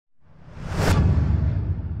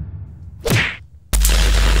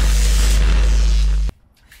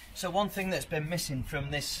So one thing that's been missing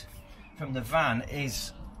from the van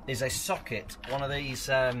is a socket, one of these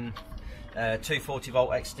 240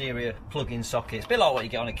 volt exterior plug-in sockets, a bit like what you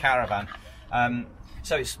get on a caravan.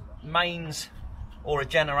 So it's mains or a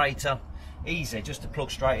generator, easy just to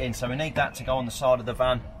plug straight in. So we need that to go on the side of the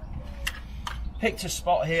van. Picked a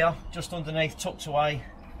spot here, just underneath, tucked away.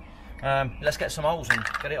 Let's get some holes and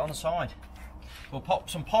get it on the side. We'll pop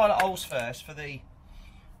some pilot holes first for the.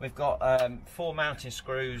 We've got 4 mounting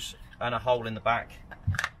screws and a hole in the back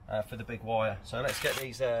for the big wire. So let's get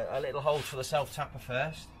these little holes for the self-tapper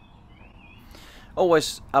first.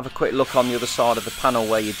 Always have a quick look on the other side of the panel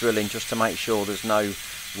where you're drilling, just to make sure there's no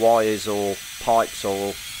wires or pipes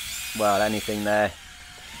or, well, anything there.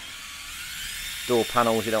 Door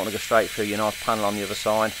panels, you don't want to go straight through your nice panel on the other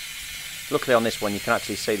side. Luckily on this one you can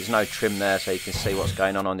actually see there's no trim there, so you can see what's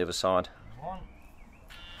going on the other side.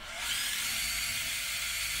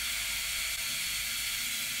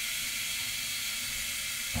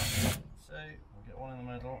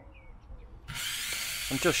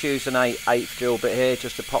 I'm just using a 1/8 drill bit here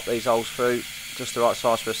just to pop these holes through, just the right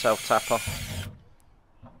size for a self-tapper.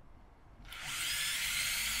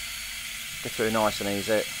 Get through nice and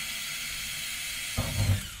easy.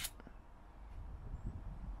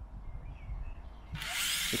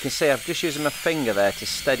 You can see I've just using my finger there to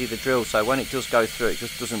steady the drill, so when it does go through, it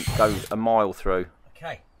just doesn't go a mile through.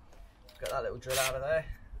 Okay, got that little drill out of there.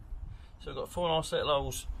 So we've got 4 nice little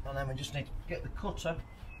holes, and then we just need to get the cutter.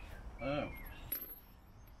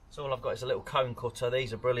 So all I've got is a little cone cutter.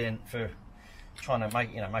 These are brilliant for trying to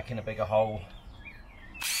make, making a bigger hole.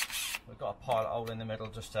 We've got a pilot hole in the middle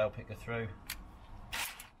just to help it go through.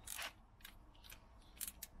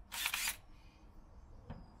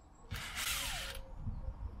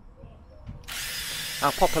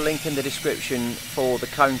 I'll pop a link in the description for the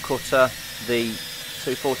cone cutter, the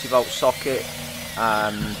 240 volt socket,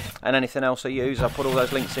 and anything else I use. I'll put all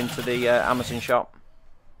those links into the Amazon shop.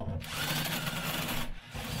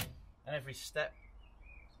 And every step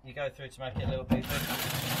you go through to make it a little bit bigger.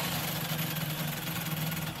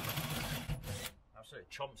 Absolutely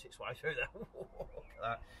chomps its way through there. Look at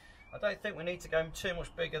that. I don't think we need to go too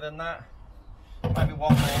much bigger than that. Maybe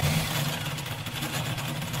one more.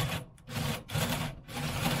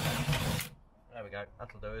 There we go,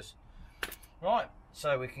 that'll do us. Right,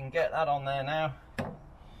 so we can get that on there now.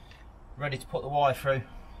 Ready to put the wire through.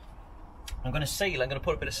 I'm going to seal it, I'm going to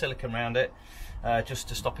put a bit of silicone around it just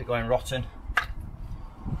to stop it going rotten.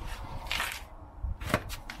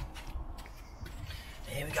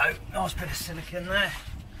 Here we go, nice bit of silicone there.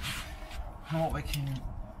 And what we can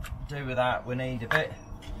do with that, we need a bit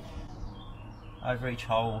over each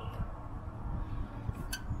hole.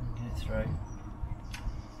 Get it through.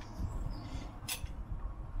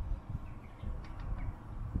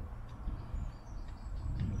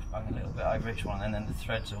 Bang a little bit over each one, and then the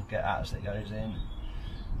threads will get out as it goes in,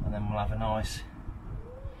 and then we'll have a nice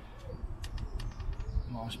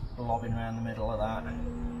blobbing around the middle of that,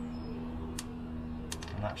 and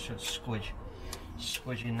that should squidge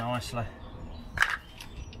in nicely.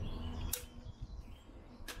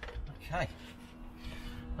 Okay,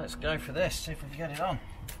 let's go for this, see if we can get it on.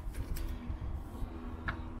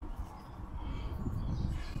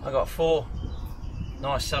 I've got 4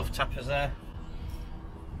 nice self-tappers there.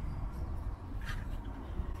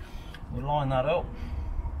 We'll line that up.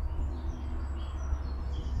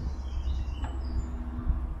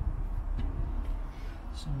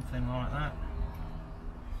 Something like that.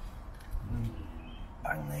 And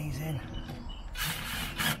bang these in.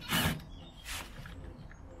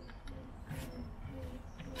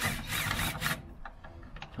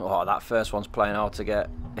 Oh, that first one's playing hard to get.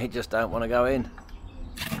 He just don't want to go in.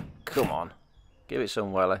 Come on, give it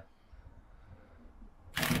some welly.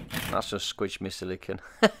 That's just squidged me silicone.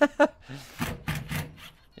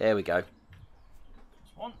 There we go.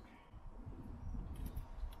 One.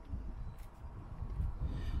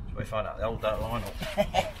 So we find out the old dirt line up.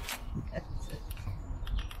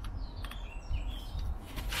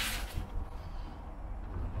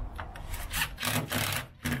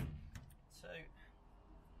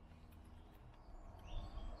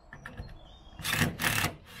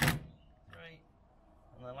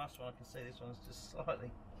 Last one I can see, this one's just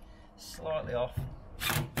slightly off.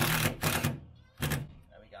 There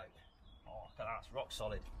we go. Oh, look at that, it's rock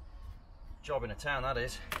solid. Job in a town, that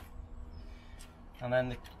is. And then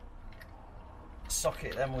the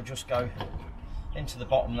socket then will just go into the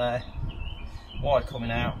bottom there, wire coming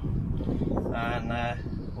out, and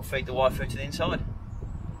we'll feed the wire through to the inside.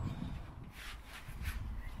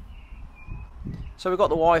 So we've got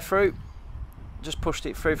the wire through, just pushed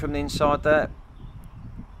it through from the inside there,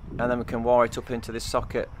 and then we can wire it up into this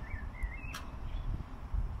socket.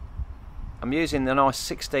 I'm using the nice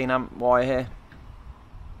 16 amp wire here.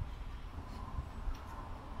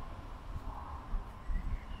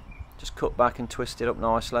 Just cut back and twist it up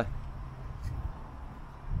nicely.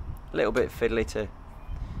 A little bit fiddly to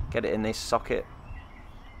get it in this socket.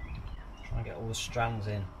 Try and get all the strands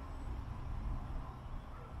in.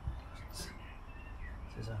 This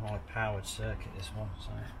is a high powered circuit, this one, so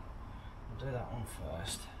we'll do that one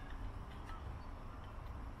first.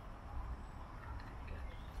 Get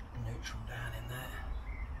neutral down in there.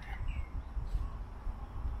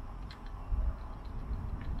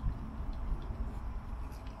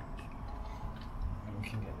 And we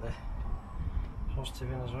can get the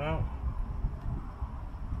positive in as well.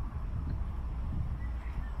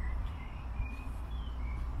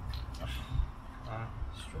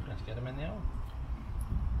 Struggling to get them in the hole.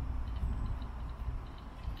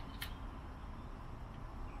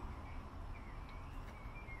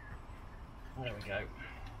 There we go.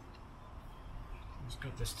 That's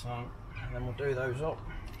good this time. And then we'll do those up.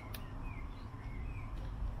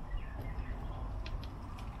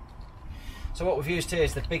 So what we've used here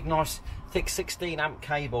is the big, nice, thick 16 amp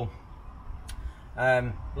cable.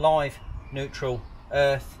 Live, neutral,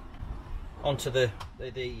 earth onto the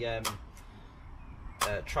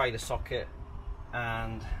trailer socket,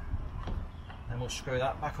 and then we'll screw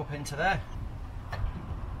that back up into there.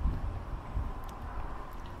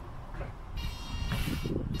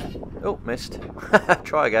 Oh, missed.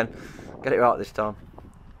 Try again. Get it right this time.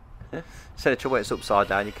 Instead of trouble when it's upside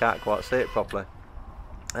down, you can't quite see it properly.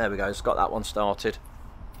 There we go, it's got that one started.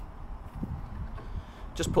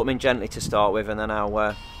 Just put them in gently to start with, and then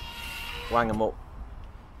I'll wang them up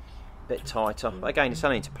a bit tighter. Again, it's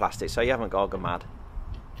only into plastic, so you haven't got to go mad.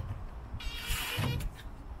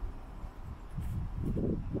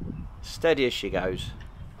 Steady as she goes.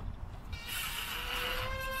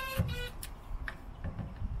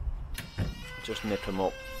 Just nip them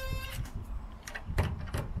up.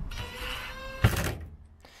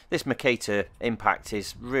 This Makita Impact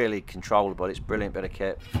is really controllable. It's a brilliant bit of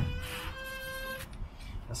kit.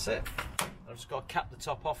 That's it. I've just got to cap the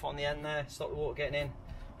top off on the end there, stop the water getting in.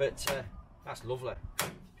 But that's lovely.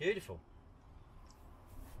 Beautiful.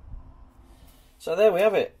 So there we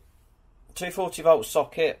have it. 240 volt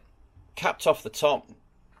socket, capped off the top,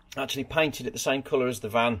 actually painted it the same colour as the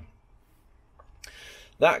van.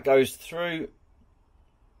 That goes through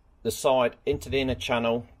the side into the inner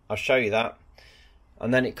channel. I'll show you that.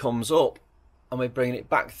 And then it comes up, and we're bringing it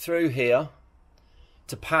back through here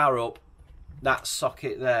to power up that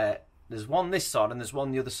socket there. There's one this side and there's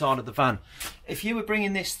one the other side of the van. If you were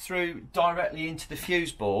bringing this through directly into the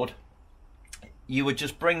fuse board, you would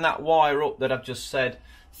just bring that wire up that I've just said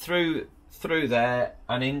through there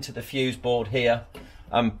and into the fuse board here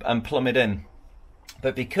and plumb it in.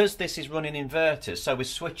 But because this is running inverters, so we're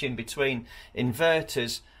switching between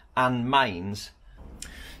inverters and mains,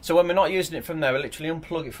 so when we're not using it from there, we literally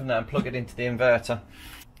unplug it from there and plug it into the inverter.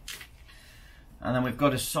 And then we've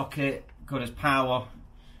got a socket, got as power.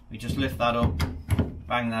 We just lift that up,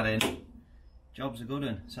 bang that in. Job's a good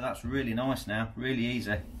one. So that's really nice now, really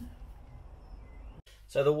easy.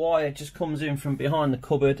 So the wire just comes in from behind the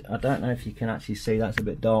cupboard. I don't know if you can actually see, that's a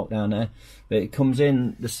bit dark down there. But it comes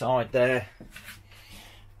in the side there.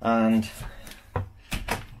 And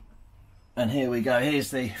here we go, here's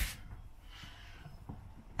the...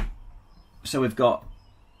 So we've got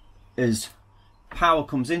as power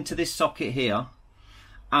comes into this socket here,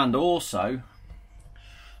 and also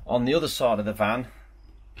on the other side of the van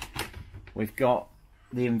we've got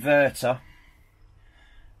the inverter,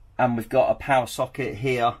 and we've got a power socket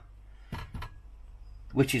here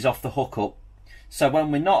which is off the hookup. So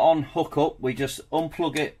when we're not on hookup, we just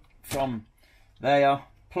unplug it from there,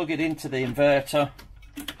 plug it into the inverter,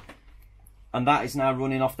 and that is now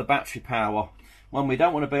running off the battery power. When we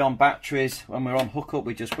don't want to be on batteries, when we're on hookup,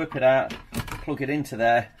 we just whip it out, plug it into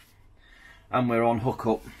there, and we're on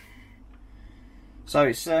hookup. So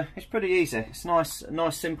it's pretty easy. It's nice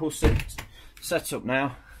simple setup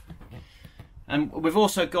now. And we've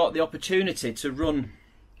also got the opportunity to run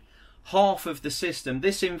half of the system.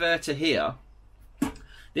 This inverter here,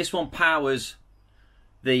 this one powers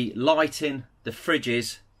the lighting, the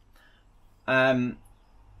fridges, and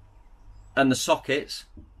the sockets.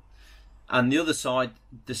 And the other side,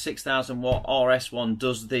 the 6,000 watt RS one,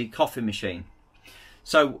 does the coffee machine.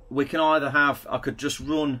 So we can either have, I could just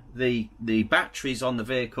run the batteries on the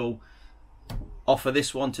vehicle off of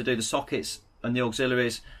this one to do the sockets and the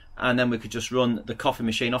auxiliaries, and then we could just run the coffee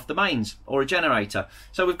machine off the mains or a generator.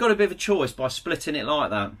 So we've got a bit of a choice by splitting it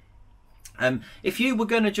like that. If you were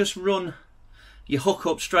going to just run your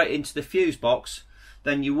hookup straight into the fuse box,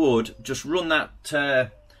 then you would just run that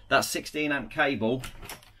that 16 amp cable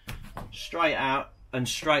straight out and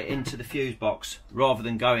straight into the fuse box, rather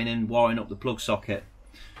than going in and wiring up the plug socket.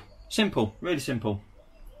 Simple, really simple.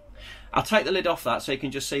 I'll take the lid off that so you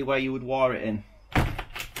can just see where you would wire it in.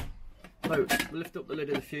 So lift up the lid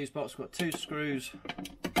of the fuse box. We've got 2 screws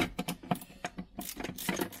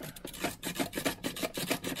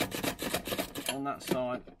on that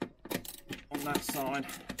side, on that side.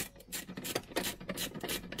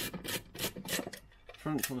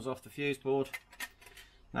 Front comes off the fuse board.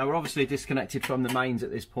 Now we're obviously disconnected from the mains at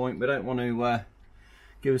this point. We don't want to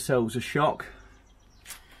give ourselves a shock.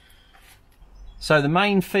 So the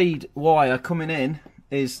main feed wire coming in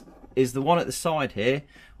is the one at the side here,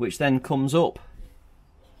 which then comes up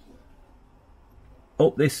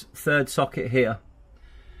this 3rd socket here.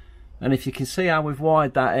 And if you can see how we've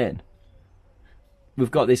wired that in, we've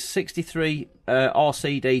got this 63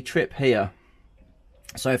 RCD trip here.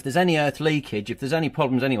 So if there's any earth leakage, if there's any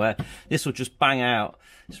problems anywhere, this will just bang out.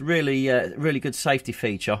 It's really really good safety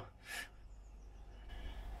feature.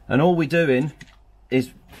 And all we're doing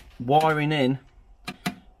is wiring in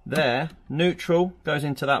there. Neutral goes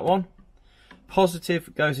into that one,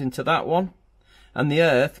 positive goes into that one, and the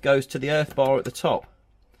earth goes to the earth bar at the top.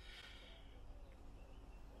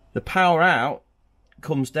 The power out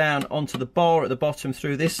comes down onto the bar at the bottom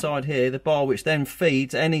through this side here, the bar which then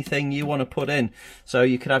feeds anything you want to put in. So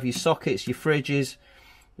you could have your sockets, your fridges,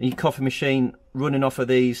 your coffee machine running off of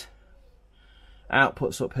these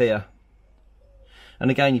outputs up here. And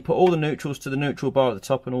again, you put all the neutrals to the neutral bar at the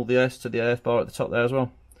top and all the earths to the earth bar at the top there as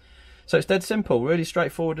well. So it's dead simple, really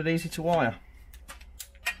straightforward and easy to wire.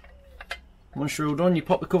 Once you're all done, you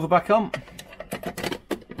pop the cover back on.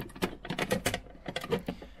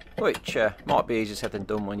 Which might be easier said than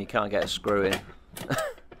done when you can't get a screw in.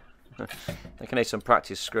 I can need some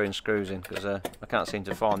practice screwing screws in, because I can't seem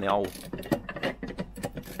to find the hole.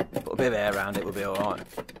 Put a bit of air around it, will be alright.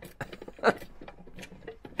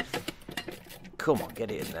 Come on,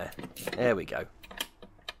 get it in there. There we go.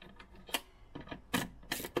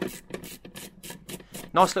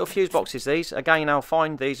 Nice little fuse boxes these. Again, I'll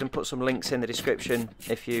find these and put some links in the description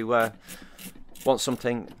if you want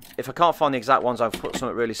something. If I can't find the exact ones, I'll put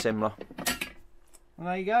something really similar. And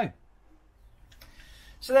there you go.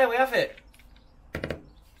 So there we have it.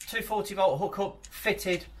 240 volt hookup,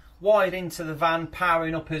 fitted, wired into the van,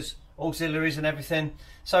 powering up as auxiliaries and everything.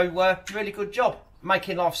 So really good job.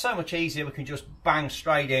 Making life so much easier. We can just bang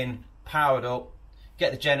straight in, powered up,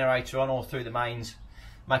 get the generator on all through the mains.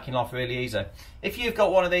 Making life really easy. If you've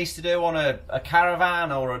got one of these to do on a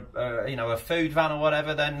caravan or a food van or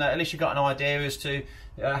whatever, then at least you've got an idea as to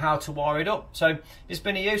how to wire it up. So if it's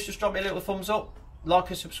been a use, just drop me a little thumbs up, like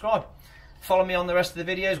and subscribe. Follow me on the rest of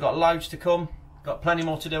the videos. Got loads to come. Got plenty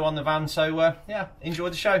more to do on the van. So yeah, enjoy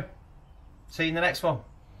the show. See you in the next one.